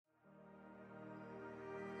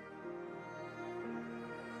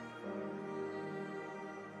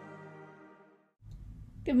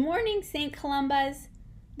Good morning, St. Columbus.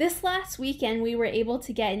 This last weekend, we were able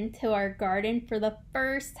to get into our garden for the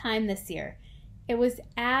first time this year. It was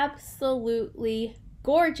absolutely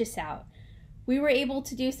gorgeous out. We were able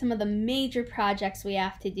to do some of the major projects we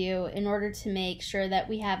have to do in order to make sure that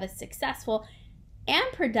we have a successful and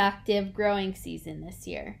productive growing season this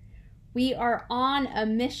year. We are on a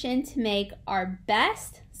mission to make our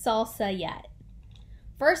best salsa yet.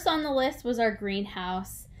 First on the list was our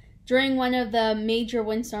greenhouse. During one of the major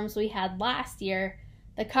windstorms we had last year,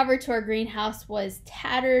 the cover to our greenhouse was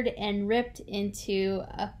tattered and ripped into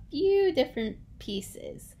a few different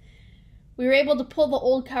pieces. We were able to pull the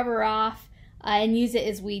old cover off and use it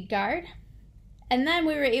as weed guard. And then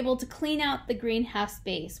we were able to clean out the greenhouse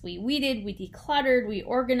space. We weeded, we decluttered, we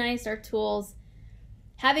organized our tools.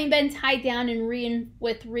 Having been tied down and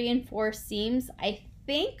with reinforced seams, I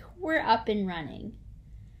think we're up and running.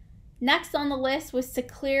 Next on the list was to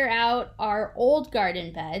clear out our old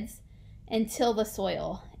garden beds and till the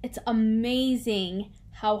soil. It's amazing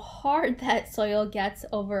how hard that soil gets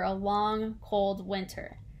over a long, cold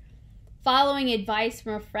winter. Following advice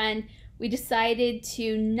from a friend, we decided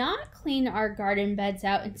to not clean our garden beds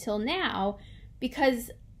out until now because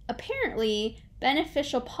apparently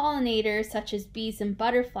beneficial pollinators such as bees and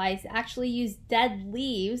butterflies actually use dead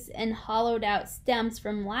leaves and hollowed out stems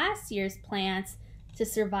from last year's plants to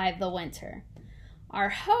survive the winter. Our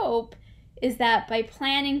hope is that by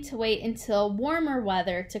planning to wait until warmer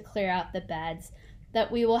weather to clear out the beds,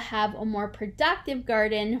 that we will have a more productive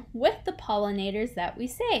garden with the pollinators that we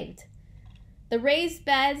saved. The raised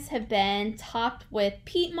beds have been topped with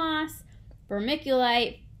peat moss,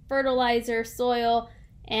 vermiculite, fertilizer, soil,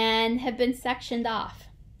 and have been sectioned off.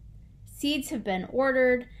 Seeds have been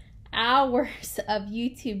ordered, hours of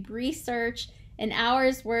YouTube research, an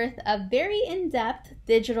hour's worth of very in-depth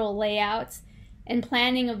digital layouts and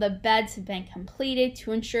planning of the beds have been completed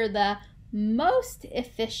to ensure the most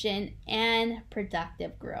efficient and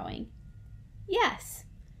productive growing. Yes,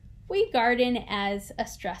 we garden as a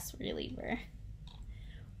stress reliever.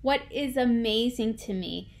 What is amazing to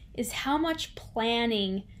me is how much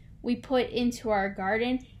planning we put into our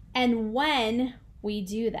garden and when we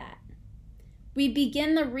do that. We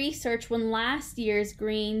begin the research when last year's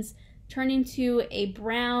greens turn into a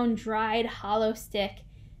brown, dried, hollow stick,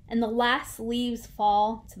 and the last leaves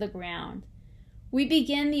fall to the ground. We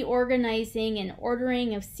begin the organizing and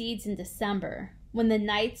ordering of seeds in December, when the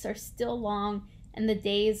nights are still long and the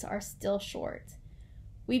days are still short.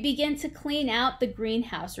 We begin to clean out the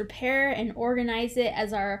greenhouse, repair and organize it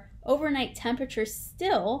as our overnight temperatures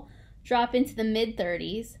still drop into the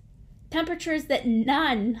mid-30s, temperatures that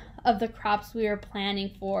none of the crops we are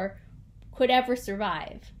planning for could ever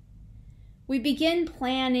survive. We begin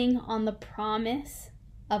planning on the promise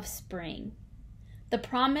of spring, the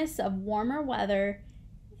promise of warmer weather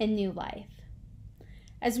and new life.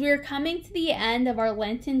 As we are coming to the end of our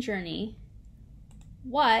Lenten journey,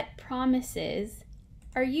 what promises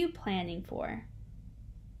are you planning for?